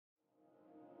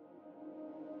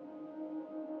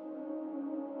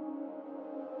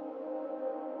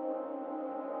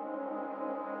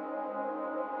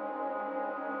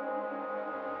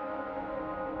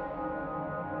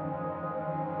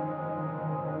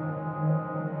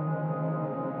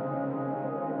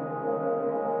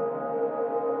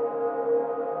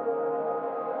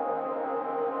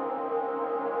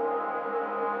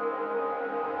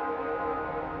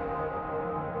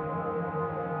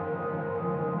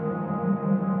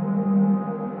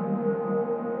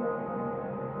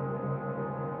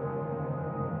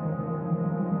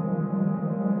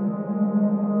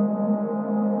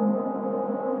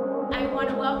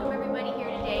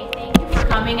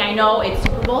coming. I know it's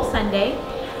Super Bowl Sunday,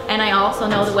 and I also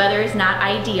know the weather is not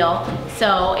ideal,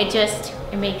 so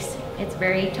it's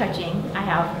very touching. I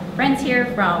have friends here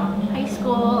from high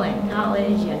school and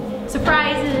college and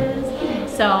surprises.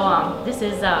 So this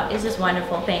is just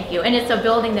wonderful, thank you. And it's a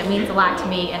building that means a lot to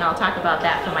me, and I'll talk about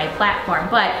that for my platform.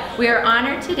 But we are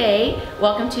honored today.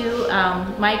 Welcome to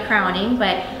my crowning,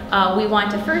 but we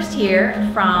want to first hear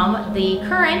from the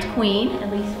current queen,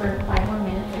 at least for 5 more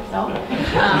minutes or so.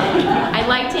 I'd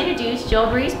like to introduce Jill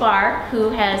Breeze-Barr, who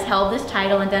has held this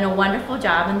title and done a wonderful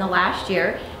job in the last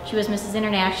year. She was Mrs.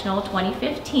 International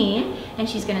 2015, and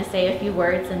she's going to say a few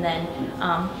words and then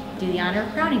do the honor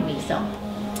of crowning me. So.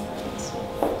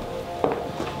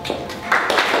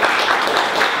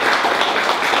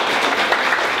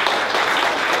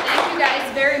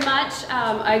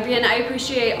 Again, I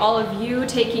appreciate all of you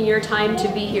taking your time to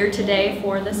be here today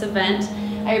for this event.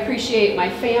 I appreciate my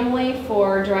family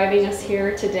for driving us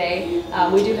here today.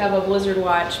 We do have a blizzard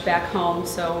watch back home,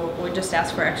 so we just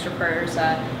ask for extra prayers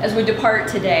as we depart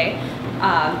today.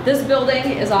 This building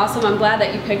is awesome. I'm glad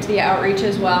that you picked the outreach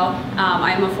as well.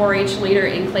 I'm a 4-H leader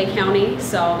in Clay County,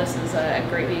 so this is a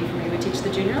great meeting for me to teach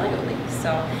the Junior Lego League.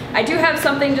 So I do have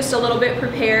something just a little bit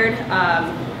prepared.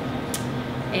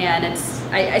 And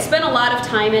I spent a lot of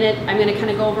time in it. I'm going to kind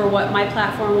of go over what my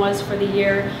platform was for the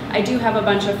year. I do have a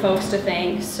bunch of folks to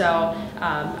thank, so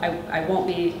I won't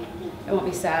be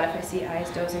sad if I see eyes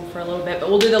dozing for a little bit, but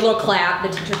we'll do the little clap, the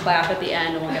teacher clap at the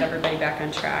end, and we'll get everybody back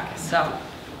on track. So,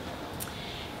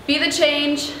 be the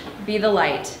change, be the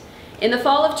light. In the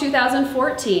fall of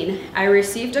 2014, I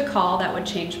received a call that would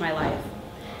change my life.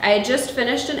 I had just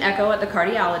finished an echo at the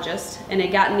cardiologist and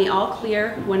had gotten the all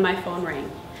clear when my phone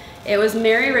rang. It was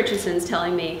Mary Richardson's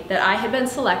telling me that I had been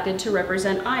selected to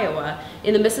represent Iowa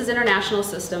in the Mrs. International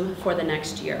system for the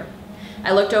next year.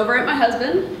 I looked over at my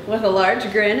husband with a large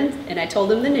grin and I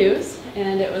told him the news,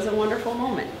 and it was a wonderful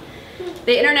moment.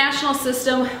 The international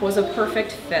system was a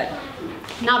perfect fit.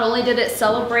 Not only did it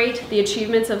celebrate the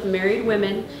achievements of married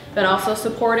women, but also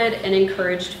supported and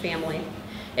encouraged family.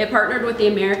 It partnered with the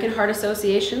American Heart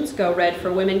Association's Go Red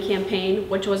for Women campaign,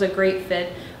 which was a great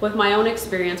fit with my own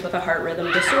experience with a heart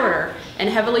rhythm disorder, and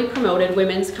heavily promoted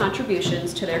women's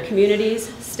contributions to their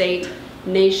communities, state,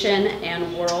 nation,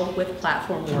 and world with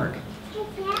platform work.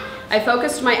 I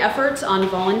focused my efforts on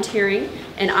volunteering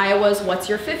in Iowa's What's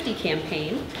Your 50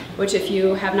 campaign, which, if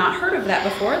you have not heard of that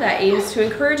before, that aims to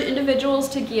encourage individuals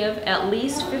to give at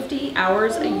least 50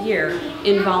 hours a year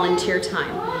in volunteer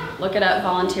time. Look it up,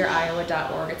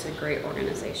 volunteeririowa.org. It's a great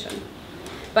organization.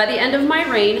 By the end of my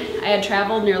reign, I had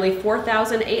traveled nearly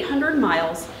 4,800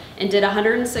 miles and did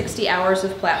 160 hours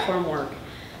of platform work.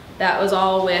 That was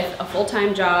all with a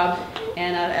full-time job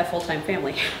and a full-time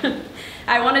family.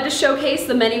 I wanted to showcase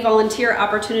the many volunteer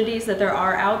opportunities that there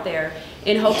are out there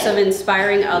in hopes of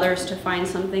inspiring others to find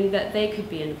something that they could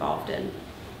be involved in.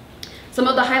 Some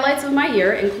of the highlights of my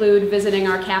year include visiting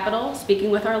our Capitol,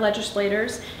 speaking with our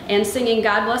legislators, and singing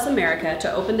God Bless America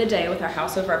to open the day with our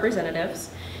House of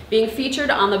Representatives, being featured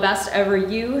on the Best Ever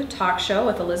You talk show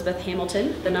with Elizabeth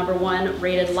Hamilton, the #1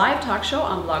 rated live talk show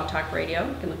on Blog Talk Radio.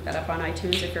 You can look that up on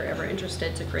iTunes if you're ever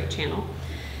interested. It's a great channel.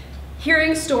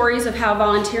 Hearing stories of how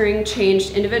volunteering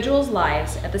changed individuals'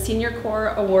 lives at the Senior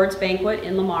Corps Awards Banquet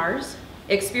in Lamar's,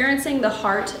 experiencing the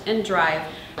heart and drive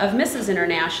of Mrs.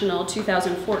 International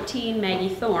 2014 Maggie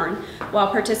Thorne while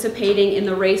participating in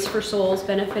the Race for Souls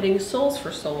benefiting Souls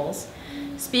for Souls,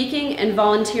 speaking and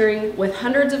volunteering with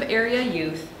hundreds of area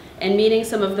youth, and meeting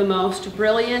some of the most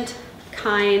brilliant,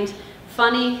 kind,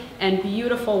 funny, and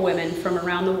beautiful women from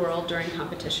around the world during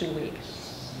competition week.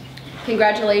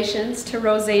 Congratulations to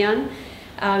Rosanne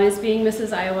as being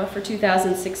Mrs. Iowa for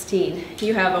 2016.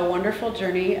 You have a wonderful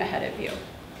journey ahead of you.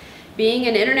 Being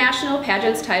an international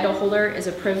pageants title holder is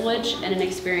a privilege and an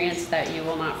experience that you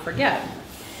will not forget.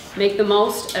 Make the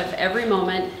most of every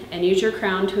moment and use your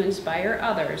crown to inspire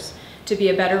others to be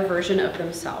a better version of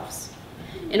themselves.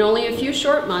 In only a few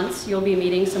short months, you'll be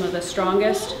meeting some of the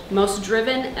strongest, most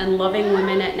driven, and loving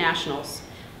women at nationals.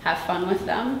 Have fun with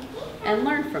them and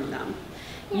learn from them.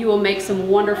 You will make some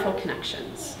wonderful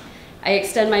connections. I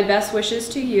extend my best wishes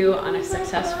to you on a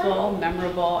successful,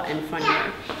 memorable, and fun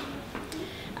year.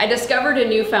 I discovered a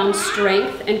newfound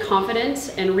strength and confidence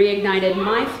and reignited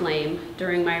my flame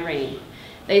during my reign.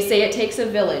 They say it takes a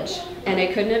village, and I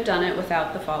couldn't have done it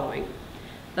without the following: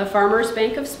 the Farmers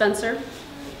Bank of Spencer,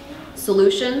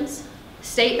 Solutions,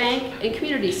 State Bank and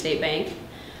Community State Bank,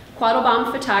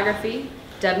 Quattlebaum Photography,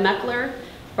 Deb Meckler,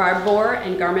 Barb Bohr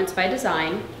and Garments by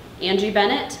Design, Angie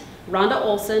Bennett, Rhonda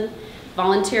Olson,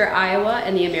 Volunteer Iowa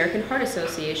and the American Heart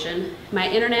Association, my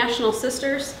international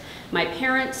sisters, my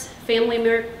parents,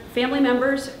 family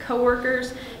members,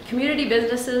 co-workers, community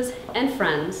businesses, and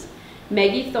friends,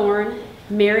 Maggie Thorne,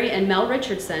 Mary and Mel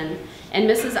Richardson, and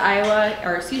Miss Iowa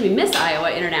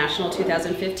International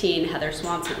 2015, Heather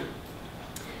Swanson.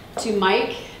 To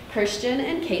Mike, Christian,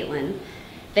 and Caitlin,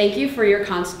 thank you for your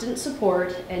constant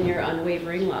support and your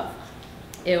unwavering love.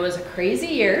 It was a crazy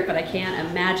year, but I can't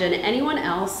imagine anyone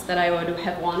else that I would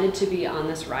have wanted to be on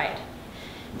this ride.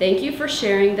 Thank you for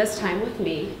sharing this time with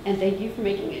me, and thank you for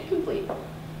making it complete.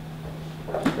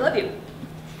 I love you.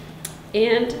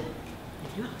 And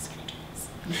I knew I was going to do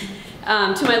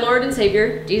this. To my Lord and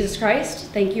Savior, Jesus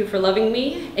Christ, thank you for loving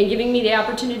me and giving me the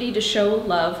opportunity to show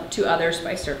love to others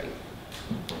by serving.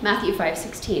 Matthew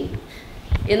 5:16.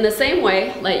 In the same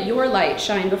way, let your light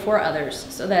shine before others,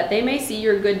 so that they may see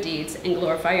your good deeds and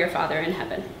glorify your Father in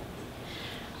heaven.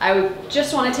 I would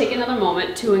just want to take another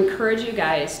moment to encourage you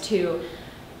guys to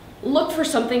look for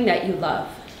something that you love.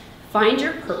 Find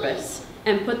your purpose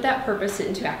and put that purpose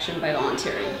into action by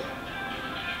volunteering.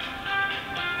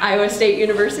 Iowa State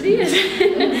University,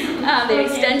 the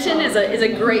extension is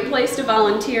a great place to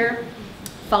volunteer.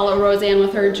 Follow Rosanne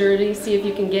with her journey, see if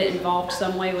you can get involved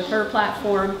some way with her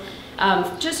platform.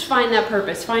 Just find that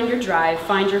purpose, find your drive,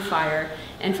 find your fire,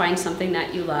 and find something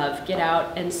that you love. Get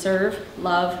out and serve,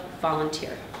 love,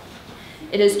 volunteer.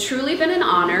 It has truly been an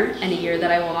honor and a year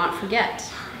that I will not forget.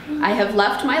 I have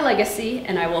left my legacy,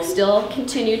 and I will still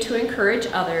continue to encourage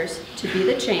others to be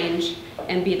the change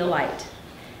and be the light.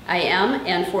 I am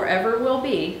and forever will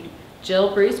be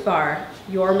Jill Breeze Barr,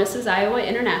 your Mrs. Iowa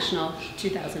International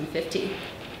 2015.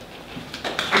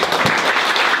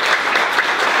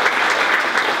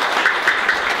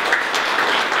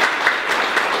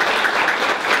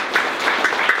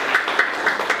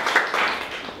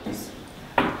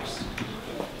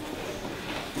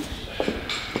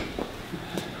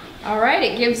 All right,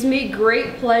 it gives me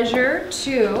great pleasure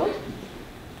to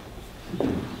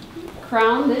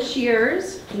crown this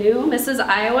year's new Mrs.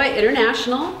 Iowa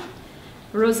International,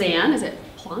 Rosanne, is it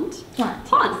Plante? Plante.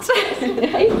 Plante.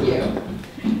 Thank you.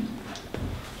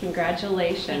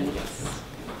 Congratulations.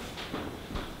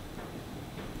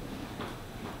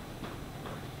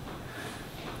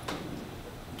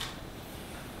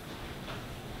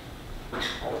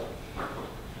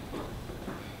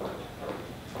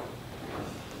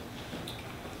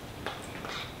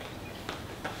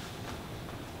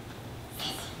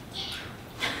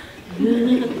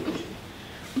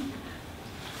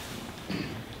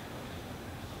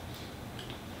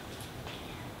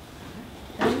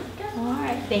 All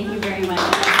right, thank you very much.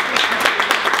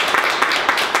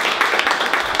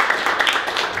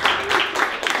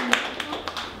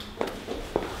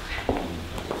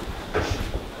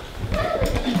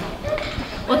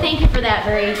 Well, thank you for that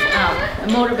very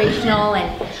motivational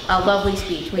and lovely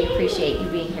speech. We appreciate you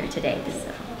being here today.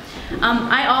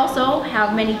 I also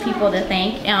have many people to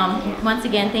thank. Once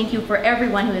again, thank you for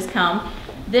everyone who has come.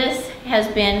 This has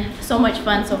been so much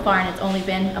fun so far, and it's only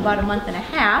been about a month and a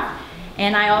half.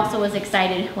 And I also was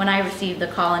excited when I received the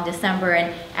call in December,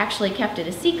 and actually kept it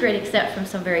a secret except from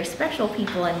some very special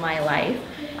people in my life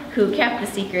who kept the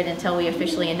secret until we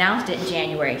officially announced it in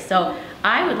January. So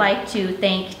I would like to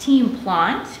thank Team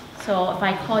Plante. So if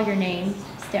I call your name,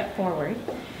 step forward.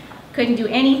 Couldn't do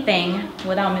anything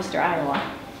without Mr. Iowa.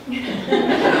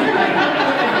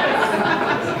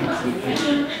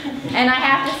 And I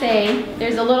have to say,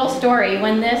 there's a little story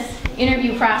when this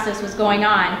interview process was going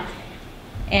on,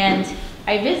 and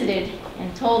I visited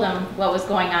and told him what was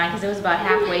going on, because it was about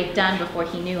halfway done before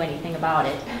he knew anything about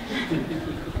it.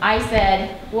 I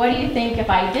said, what do you think if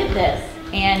I did this?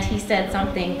 And he said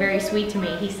something very sweet to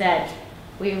me. He said,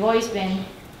 we've always been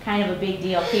kind of a big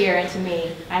deal here, and to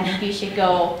me, I think you should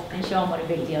go and show them what a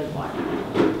big deal you are.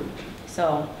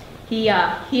 So he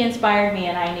inspired me,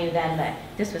 and I knew then that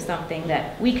this was something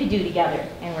that we could do together,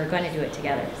 and we're going to do it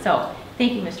together. So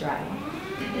thank you, Mr. Iowa.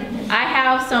 I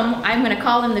have some, I'm going to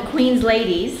call them the Queen's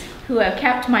ladies, who have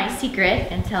kept my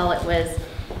secret until it was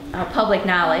public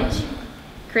knowledge.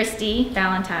 Christy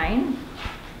Valentine,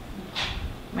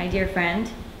 my dear friend,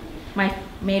 my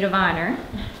maid of honor,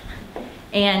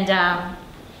 and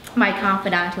my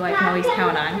confidant, who I can always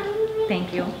count on.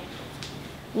 Thank you.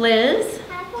 Liz,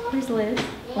 where's Liz?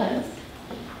 Liz.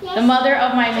 The mother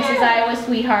of my Mrs. Iowa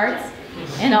sweethearts,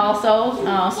 and also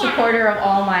supporter of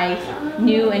all my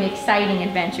new and exciting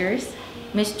adventures.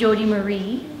 Miss Jody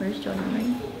Marie, where's Jody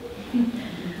Marie?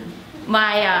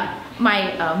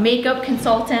 My makeup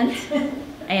consultant,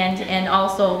 and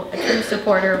also a true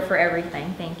supporter for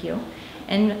everything. Thank you.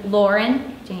 And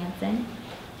Lauren Jansen,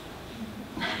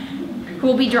 who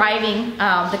will be driving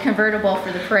the convertible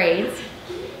for the parades,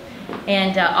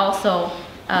 and also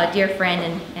dear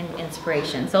friend and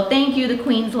inspiration. So thank you, the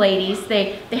Queens ladies.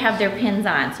 They have their pins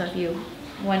on, so if you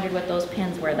wondered what those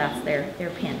pins were, that's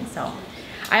their pins. So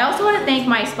I also want to thank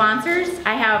my sponsors.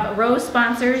 I have Rose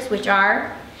sponsors, which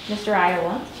are Mr.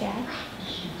 Iowa, Chad.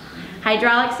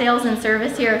 Hydraulic Sales and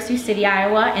Service here of Sioux City,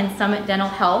 Iowa, and Summit Dental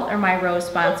Health are my Rose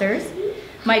sponsors.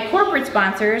 My corporate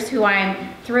sponsors, who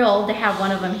I'm thrilled to have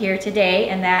one of them here today,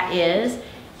 and that is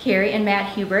Carrie and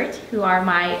Matt Hubert, who are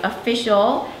my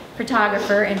official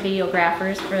photographer and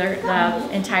videographers for the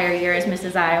entire year as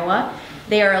Mrs. Iowa.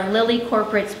 They are a Lilly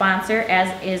corporate sponsor,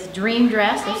 as is Dream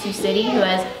Dress of Sioux City, who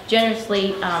has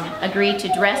generously agreed to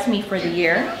dress me for the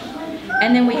year.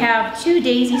 And then we have two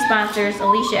Daisy sponsors,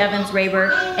 Alicia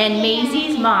Evans-Raber, and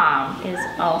Maisie's mom is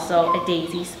also a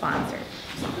Daisy sponsor.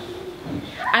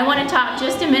 I want to talk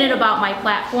just a minute about my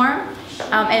platform.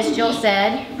 As Jill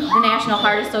said, the National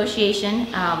Heart Association,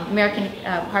 American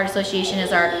Heart Association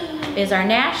is our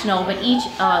national, but each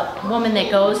woman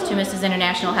that goes to Mrs.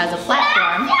 International has a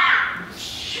platform.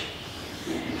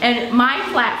 And my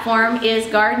platform is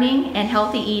gardening and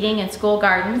healthy eating and school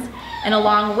gardens. And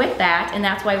along with that, and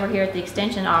that's why we're here at the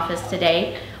Extension office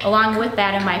today, along with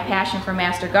that and my passion for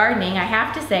master gardening, I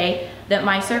have to say that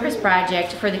my service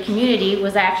project for the community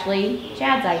was actually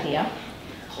Chad's idea.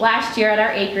 Last year at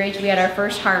our acreage, we had our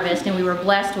first harvest, and we were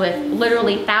blessed with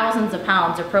literally thousands of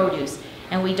pounds of produce.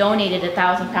 And we donated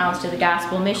 1,000 pounds to the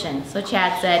Gospel Mission. So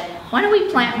Chad said, why don't we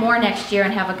plant more next year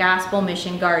and have a Gospel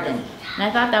Mission garden? And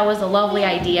I thought that was a lovely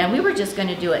idea, and we were just going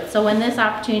to do it. So when this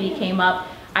opportunity came up,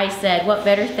 I said, what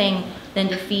better thing than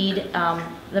to feed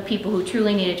the people who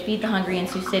truly need it, to feed the hungry in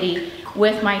Sioux City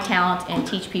with my talent and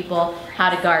teach people how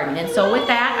to garden. And so with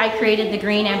that, I created the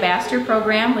Green Ambassador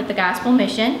Program with the Gospel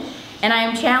Mission. And I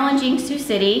am challenging Sioux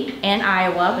City and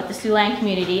Iowa, but the Siouxland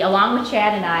community, along with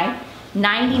Chad and I,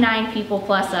 99 people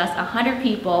plus us, 100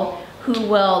 people who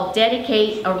will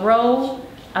dedicate a row,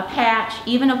 a patch,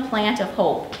 even a plant of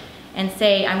hope, and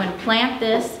say, I'm going to plant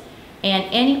this, and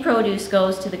any produce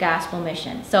goes to the Gospel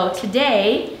Mission. So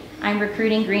today, I'm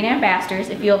recruiting Green Ambassadors.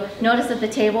 If you'll notice at the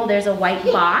table, there's a white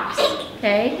box,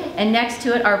 okay? And next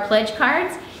to it are pledge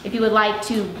cards. If you would like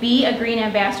to be a Green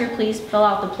Ambassador, please fill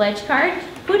out the pledge card,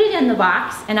 put it in the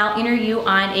box, and I'll enter you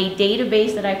on a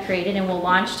database that I've created and will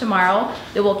launch tomorrow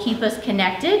that will keep us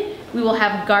connected. We will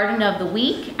have Garden of the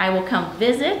Week. I will come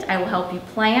visit. I will help you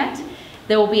plant.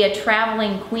 There will be a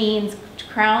traveling Queen's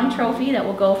Crown trophy that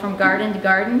will go from garden to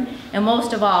garden. And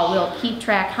most of all, we'll keep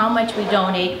track how much we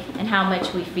donate and how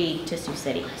much we feed to Sioux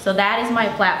City. So that is my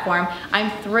platform. I'm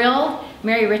thrilled.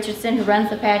 Mary Richardson, who runs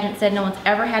the pageant, said no one's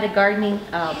ever had a gardening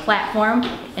platform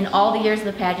in all the years of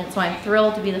the pageant, so I'm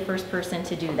thrilled to be the first person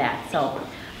to do that. So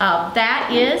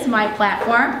that is my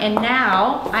platform, and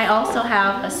now I also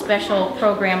have a special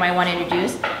program I want to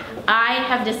introduce. I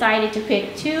have decided to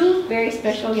pick two very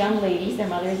special young ladies. Their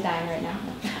mother is dying right now.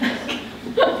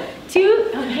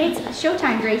 Okay, it's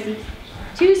showtime, Gracie.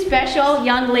 Two special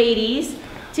young ladies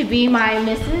to be my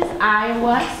Mrs.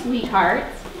 Iowa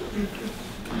sweethearts.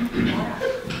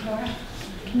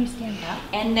 Can you stand up?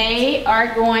 And they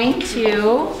are going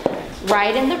to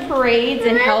ride in the parades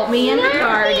and help me in the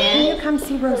garden. Can you come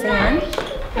see Rosanne?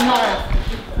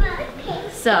 Nora.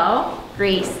 So,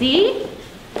 Gracie,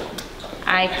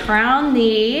 I crown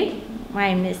thee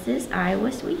my Mrs.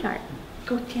 Iowa sweetheart.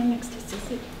 Go stand next to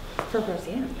Sissy for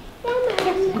Rosanne.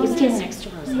 Go stand next to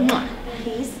Rosanne.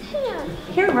 Please.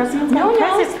 Here, Rosanne's got a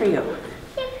present for you.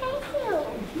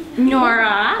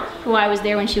 Nora, who I was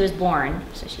there when she was born,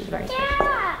 so she's very special.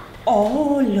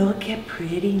 Oh, look at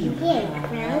pretty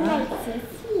Nora.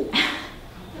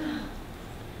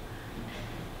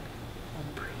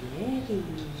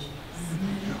 Pretty.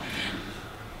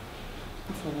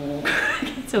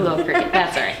 It's a little crooked.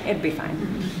 That's all right. It'd be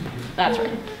fine. That's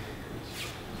right.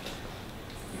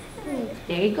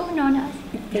 There you go, Nona.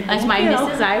 That's my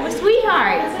Mrs. Iowa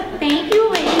sweetheart. Thank you,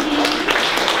 ladies.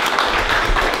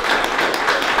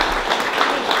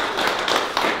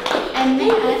 And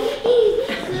then,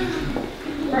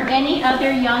 for any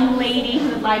other young lady who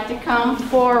would like to come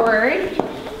forward,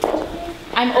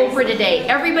 I'm Oprah today.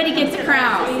 Everybody gets a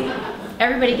crown.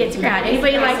 Everybody gets a crown.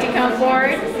 Anybody like to come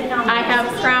forward? I have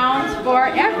crowns for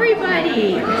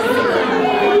everybody.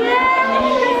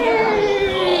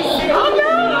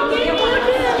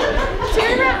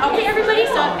 Turn around. Okay, everybody,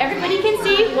 so everybody can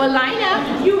see. We'll line up.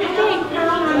 Okay.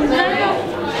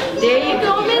 There you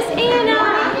go, Miss Anna.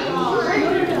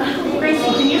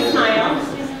 Gracie, can you smile?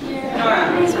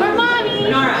 Nora. It's for mommy.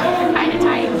 Nora. Kind of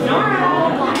tight. Nora.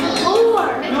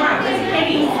 Nora,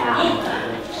 Penny.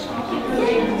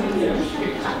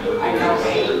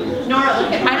 Nora,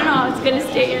 look at I don't know how it's going to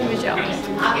stay in, Michelle.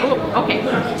 Oh, okay.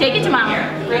 Take it to mom.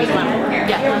 Bring it to mom.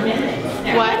 Yeah.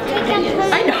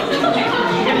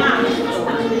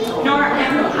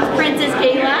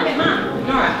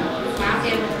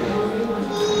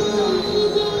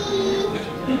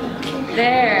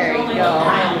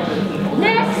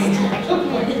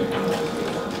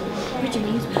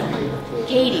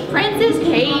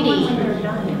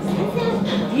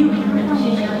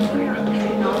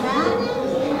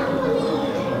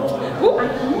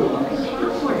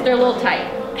 they're a little tight.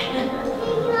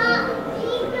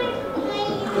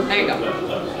 There you go.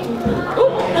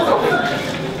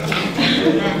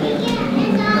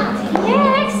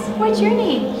 Next, what's your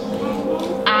name?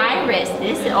 Iris.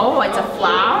 This, oh, it's a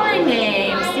flower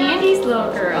name. Sandy's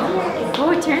little girl.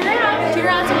 Oh, turn around. Turn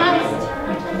around to mommy.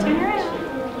 Turn around.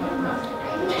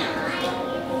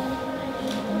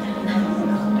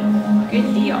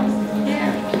 Good deal.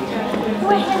 Go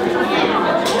ahead.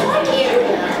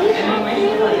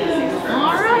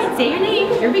 All right, say your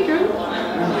name. Your big group.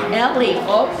 Ellie.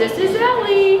 Oh, this is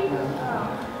Ellie.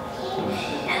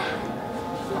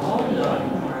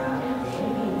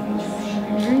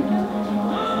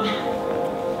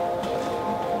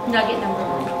 Nugget number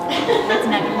 1. What's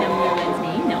nugget number 1's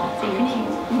name? No, say your name.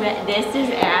 This is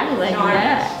Adeline.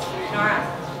 Yes. Nora.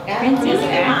 Princess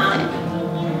Adeline.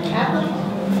 Nora.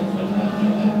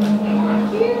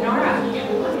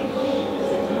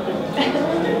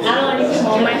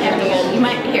 You might have to hold. You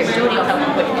might here. Jody will help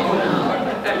you put it.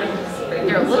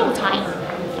 They're a little tight.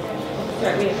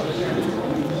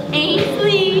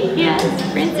 Ainsley. Yes,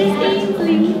 Princess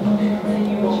Ainsley.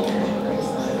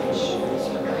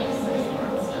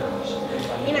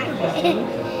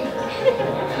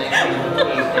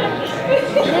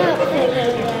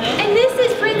 And this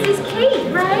is Princess Kate,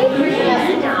 right?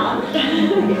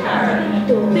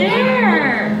 There.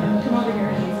 Come over here.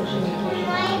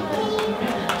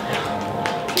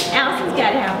 Allison's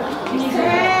got to have one.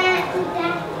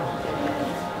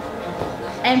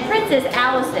 And Princess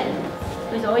Allison,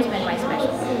 who's always been my special.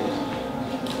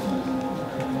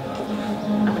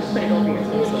 I'm going to put it over your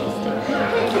little stick.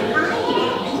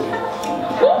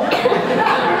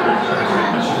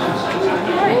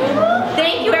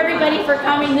 Thank you everybody for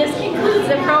coming. This concludes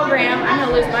the program. I'm going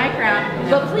to lose my crown.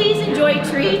 But please enjoy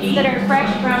treats that are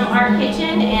fresh from our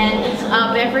kitchen and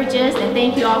beverages. And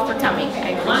thank you all for coming.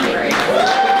 I appreciate it.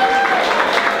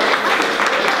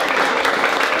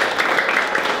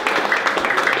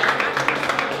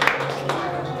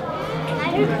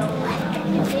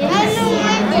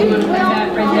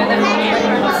 I know.